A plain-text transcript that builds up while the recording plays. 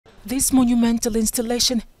This monumental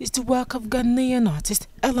installation is the work of Ghanaian artist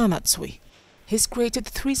Anatsui. He's created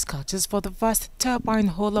 3 sculptures for the vast turbine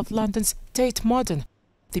hall of London's Tate Modern.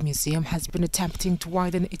 The museum has been attempting to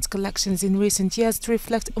widen its collections in recent years to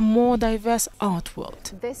reflect a more diverse art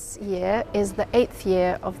world. This year is the 8th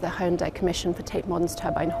year of the Hyundai commission for Tate Modern's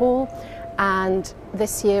Turbine Hall, and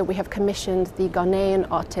this year we have commissioned the Ghanaian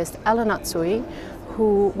artist Anatsui,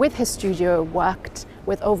 who with his studio worked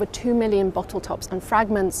with over 2 million bottle tops and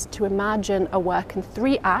fragments to imagine a work in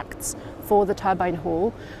 3 acts for the Turbine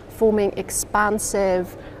Hall, forming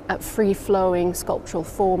expansive, free-flowing sculptural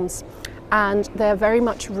forms. And they're very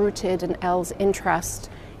much rooted in El's interest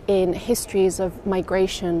in histories of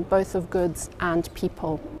migration, both of goods and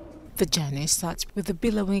people. The journey starts with the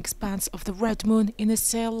billowing expanse of the red moon in a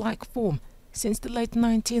sail-like form. Since the late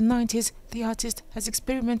 1990s, the artist has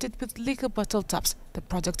experimented with liquor bottle tops, the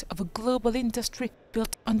product of a global industry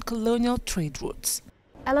built on colonial trade routes.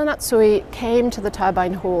 Anatsui came to the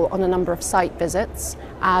Turbine Hall on a number of site visits,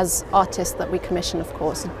 as artists that we commission, of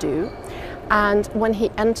course, do. And when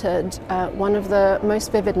he entered, one of the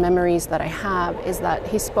most vivid memories that I have is that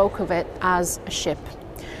he spoke of it as a ship.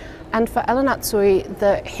 And for Anatsui,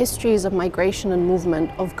 the histories of migration and movement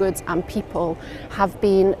of goods and people have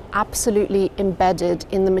been absolutely embedded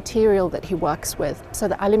in the material that he works with. So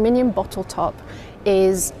the aluminium bottle top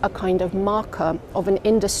is a kind of marker of an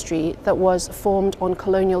industry that was formed on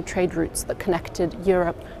colonial trade routes that connected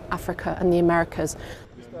Europe, Africa and the Americas.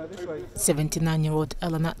 79-year-old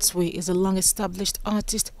Anatsui is a long-established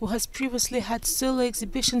artist who has previously had solo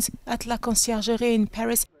exhibitions at La Conciergerie in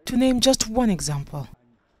Paris, to name just one example.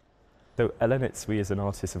 So Anatsui is an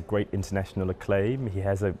artist of great international acclaim. He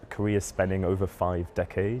has a career spanning over 5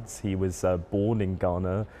 decades. He was born in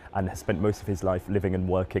Ghana and has spent most of his life living and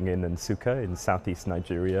working in Nsukka in southeast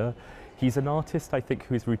Nigeria. He's an artist, I think,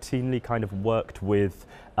 who's routinely kind of worked with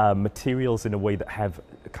materials in a way that have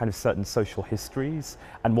kind of certain social histories.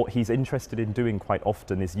 And what he's interested in doing quite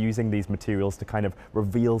often is using these materials to kind of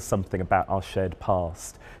reveal something about our shared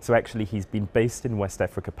past. So actually he's been based in West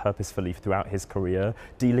Africa purposefully throughout his career,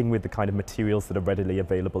 dealing with the kind of materials that are readily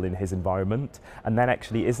available in his environment. And that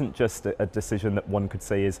actually isn't just a decision that one could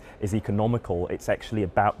say is economical, it's actually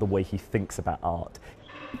about the way he thinks about art.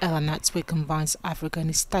 Anatsui combines African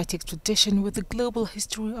aesthetic tradition with the global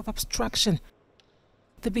history of abstraction.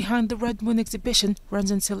 The Behind the Red Moon exhibition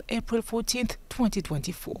runs until April 14,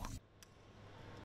 2024.